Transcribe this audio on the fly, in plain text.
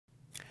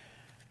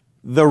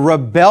The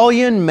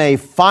rebellion may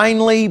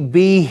finally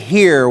be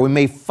here. We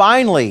may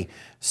finally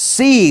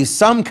see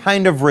some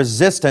kind of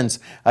resistance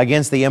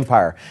against the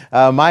empire.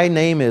 My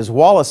name is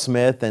Wallace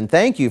Smith, and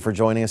thank you for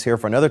joining us here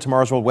for another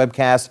Tomorrow's World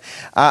webcast.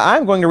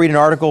 I'm going to read an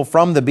article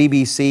from the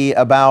BBC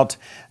about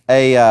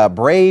a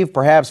brave,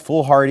 perhaps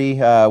foolhardy,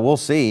 we'll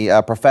see,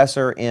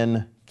 professor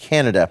in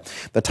Canada.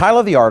 The title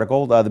of the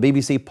article, the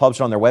BBC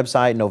published on their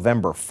website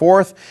November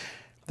 4th.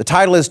 The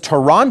title is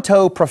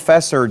Toronto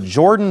Professor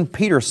Jordan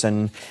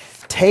Peterson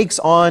Takes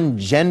on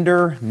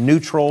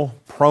Gender-Neutral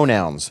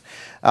Pronouns.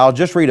 I'll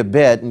just read a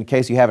bit in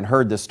case you haven't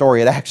heard this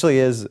story. It actually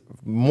is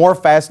more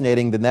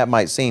fascinating than that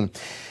might seem.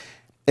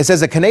 It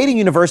says a Canadian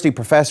university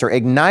professor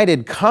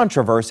ignited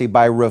controversy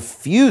by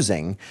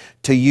refusing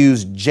to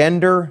use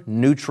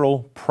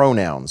gender-neutral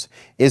pronouns.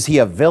 Is he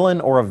a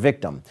villain or a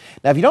victim?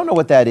 Now, if you don't know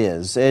what that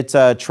is, it's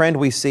a trend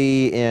we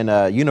see in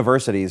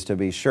universities, to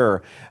be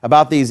sure,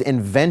 about these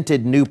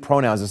invented new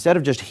pronouns. Instead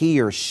of just he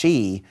or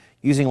she,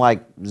 using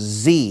like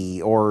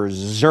Z or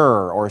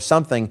Zer or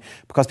something,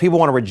 because people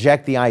want to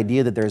reject the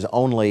idea that there's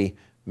only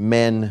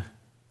men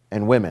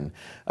and women,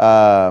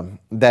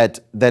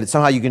 that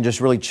somehow you can just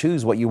really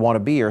choose what you want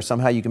to be, or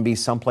somehow you can be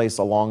someplace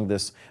along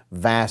this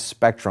vast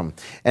spectrum.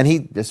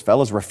 And this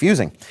fellow's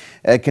refusing.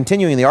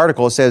 Continuing the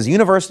article, it says,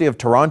 University of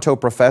Toronto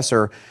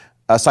professor,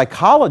 a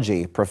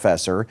psychology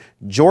professor,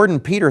 Jordan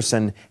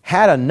Peterson,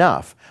 had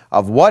enough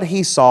of what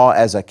he saw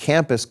as a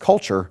campus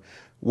culture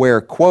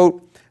where,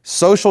 quote,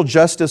 social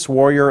justice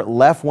warrior,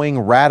 left-wing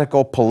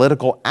radical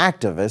political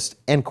activist,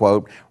 end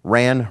quote,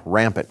 ran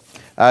rampant.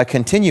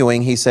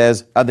 Continuing, he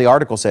says, the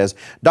article says,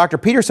 Dr.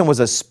 Peterson was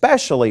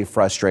especially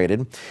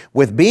frustrated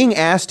with being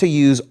asked to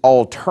use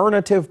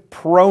alternative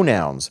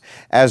pronouns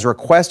as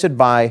requested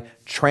by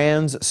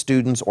trans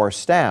students or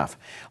staff,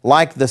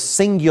 like the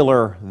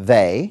singular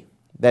they,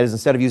 that is,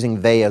 instead of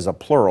using they as a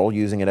plural,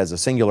 using it as a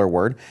singular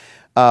word,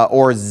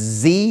 or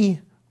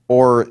Z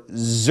or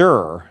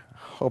Zer.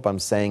 Hope I'm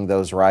saying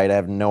those right. I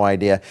have no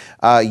idea.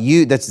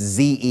 That's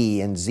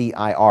Z-E and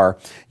Z-I-R,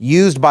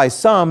 used by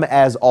some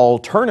as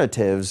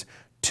alternatives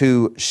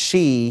to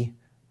she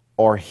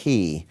or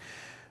he.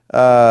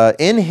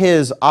 In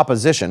his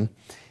opposition,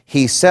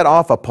 he set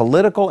off a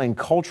political and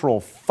cultural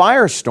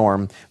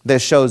firestorm that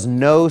shows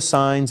no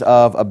signs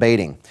of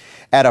abating.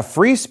 At a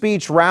free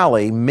speech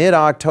rally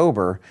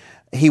mid-October,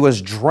 he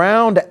was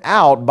drowned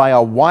out by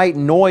a white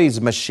noise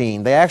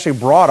machine. They actually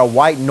brought a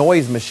white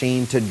noise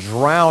machine to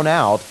drown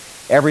out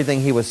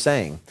everything he was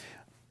saying.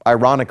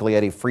 Ironically,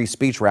 at a free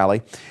speech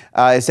rally,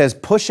 it says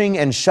pushing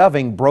and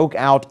shoving broke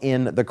out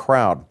in the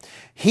crowd.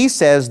 He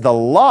says the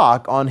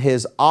lock on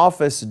his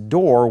office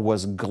door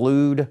was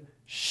glued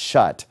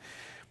shut.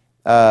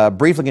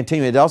 Briefly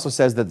continuing, it also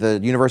says that the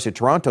University of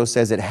Toronto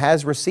says it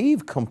has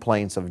received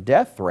complaints of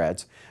death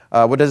threats.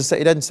 What does it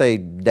say? It doesn't say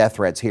death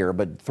threats here,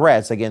 but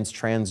threats against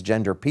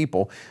transgender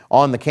people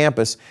on the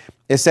campus.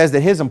 It says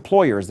that his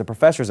employers, the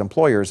professor's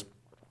employers,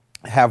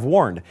 have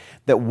warned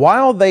that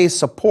while they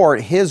support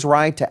his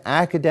right to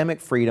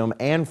academic freedom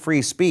and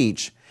free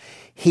speech,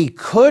 he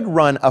could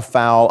run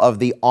afoul of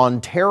the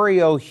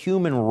Ontario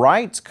Human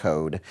Rights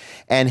Code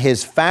and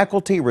his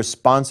faculty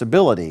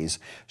responsibilities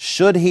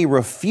should he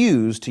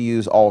refuse to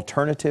use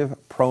alternative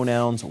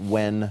pronouns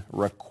when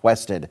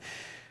requested.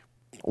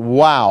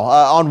 Wow.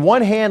 On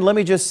one hand, let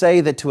me just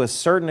say that to a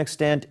certain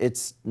extent,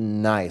 it's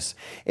nice.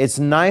 It's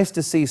nice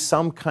to see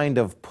some kind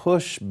of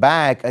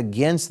pushback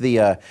against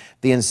the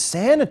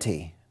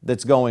insanity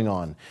that's going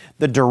on.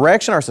 The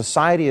direction our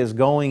society is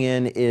going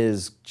in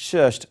is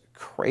just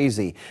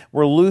crazy.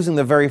 We're losing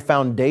the very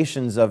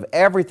foundations of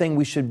everything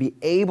we should be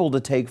able to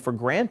take for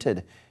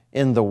granted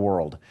in the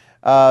world.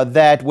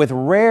 That with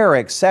rare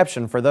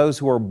exception for those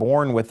who are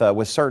born with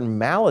certain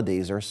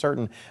maladies or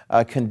certain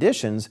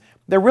conditions,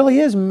 there really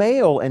is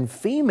male and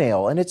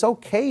female, and it's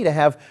okay to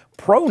have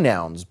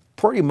pronouns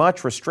pretty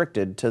much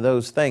restricted to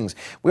those things.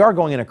 We are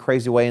going in a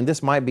crazy way, and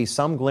this might be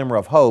some glimmer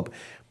of hope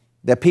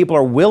that people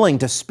are willing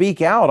to speak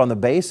out on the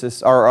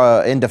basis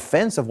or in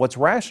defense of what's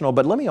rational.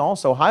 But let me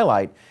also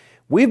highlight,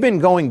 we've been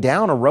going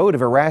down a road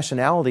of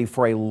irrationality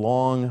for a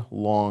long,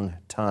 long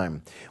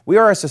time. We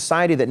are a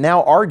society that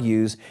now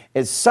argues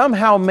it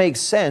somehow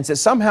makes sense,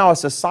 it's somehow a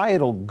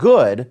societal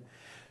good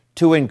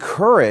to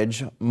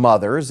encourage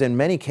mothers, in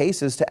many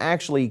cases, to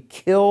actually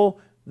kill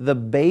the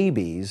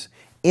babies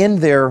in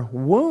their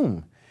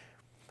womb.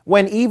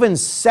 When even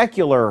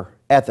secular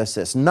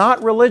ethicists,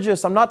 not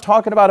religious, I'm not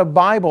talking about a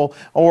Bible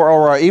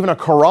or even a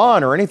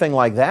Quran or anything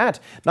like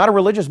that, not a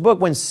religious book,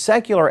 when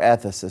secular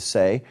ethicists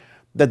say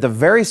that the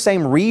very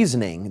same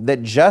reasoning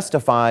that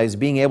justifies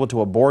being able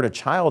to abort a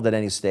child at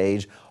any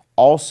stage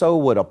also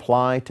would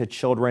apply to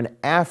children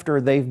after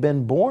they've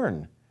been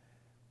born.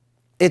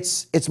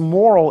 It's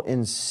moral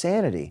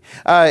insanity.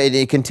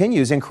 It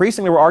continues,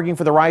 increasingly we're arguing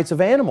for the rights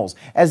of animals,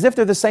 as if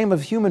they're the same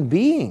as human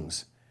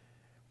beings.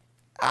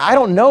 I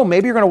don't know,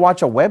 maybe you're going to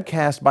watch a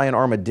webcast by an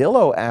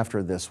armadillo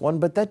after this one,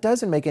 but that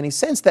doesn't make any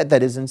sense. That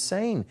is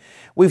insane.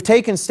 We've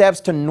taken steps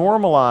to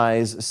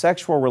normalize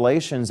sexual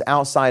relations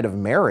outside of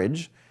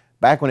marriage,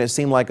 Back when it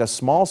seemed like a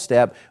small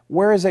step,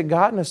 where has it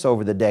gotten us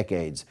over the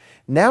decades?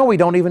 Now we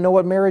don't even know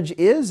what marriage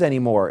is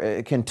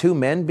anymore. Can two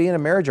men be in a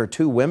marriage, or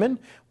two women?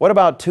 What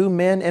about two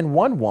men and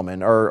one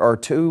woman, or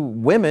two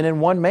women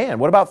and one man?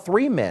 What about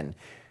three men?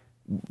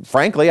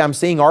 Frankly, I'm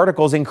seeing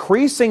articles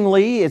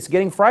increasingly, it's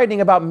getting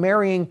frightening, about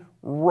marrying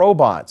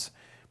robots.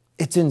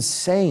 It's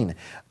insane.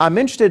 I'm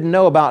interested to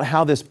know about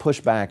how this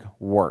pushback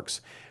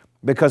works.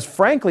 Because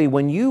frankly,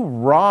 when you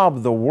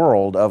rob the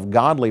world of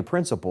godly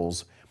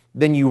principles,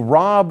 then you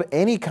rob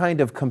any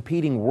kind of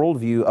competing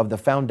worldview of the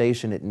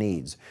foundation it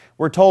needs.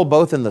 We're told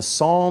both in the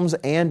Psalms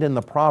and in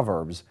the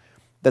Proverbs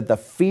that the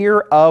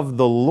fear of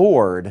the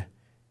Lord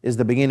is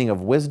the beginning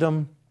of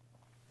wisdom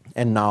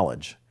and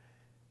knowledge.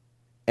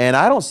 And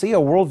I don't see a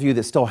worldview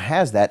that still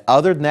has that,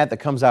 other than that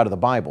comes out of the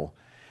Bible,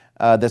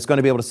 that's going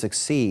to be able to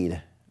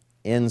succeed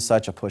in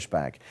such a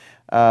pushback.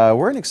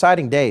 We're in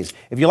exciting days.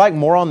 If you like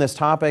more on this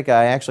topic,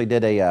 I actually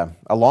did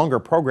a longer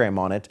program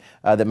on it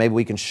that maybe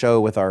we can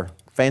show with our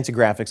fancy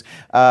graphics,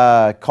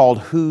 called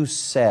Who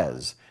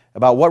Says?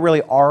 About what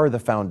really are the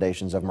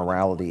foundations of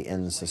morality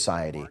in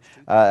society.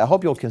 I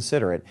hope you'll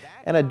consider it,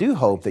 and I do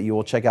hope that you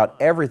will check out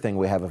everything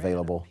we have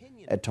available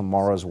at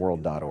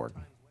tomorrowsworld.org.